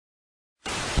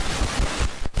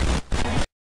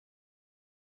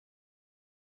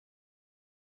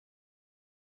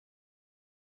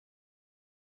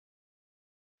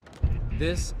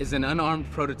This is an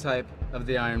unarmed prototype of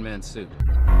the Iron Man suit.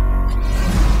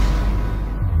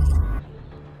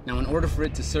 Now, in order for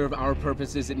it to serve our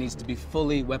purposes, it needs to be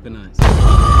fully weaponized.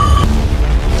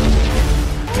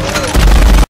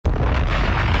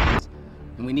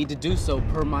 And we need to do so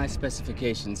per my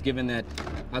specifications, given that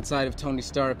outside of Tony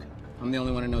Stark, I'm the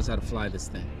only one who knows how to fly this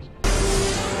thing.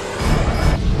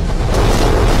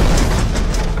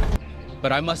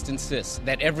 But I must insist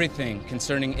that everything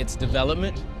concerning its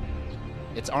development,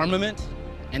 its armament,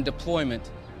 and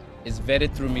deployment is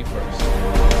vetted through me first.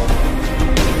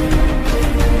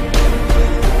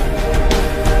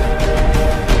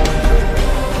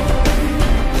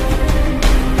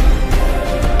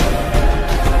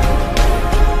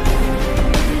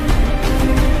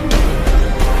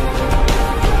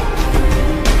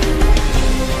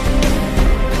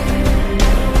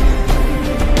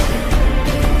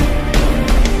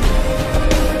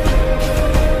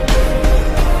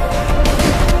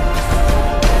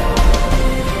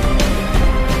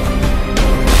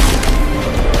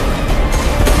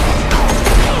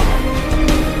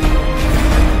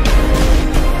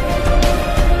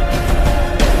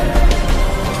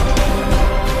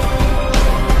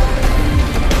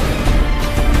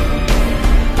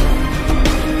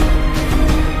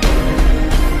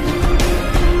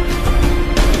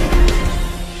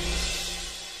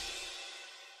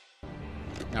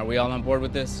 Are we all on board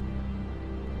with this?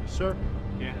 Sir?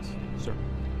 Yes, sir.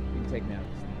 You can take me out.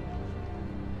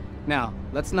 Now,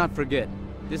 let's not forget,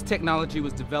 this technology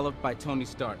was developed by Tony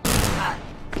Stark.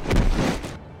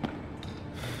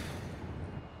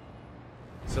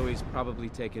 So he's probably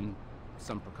taken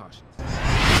some precautions.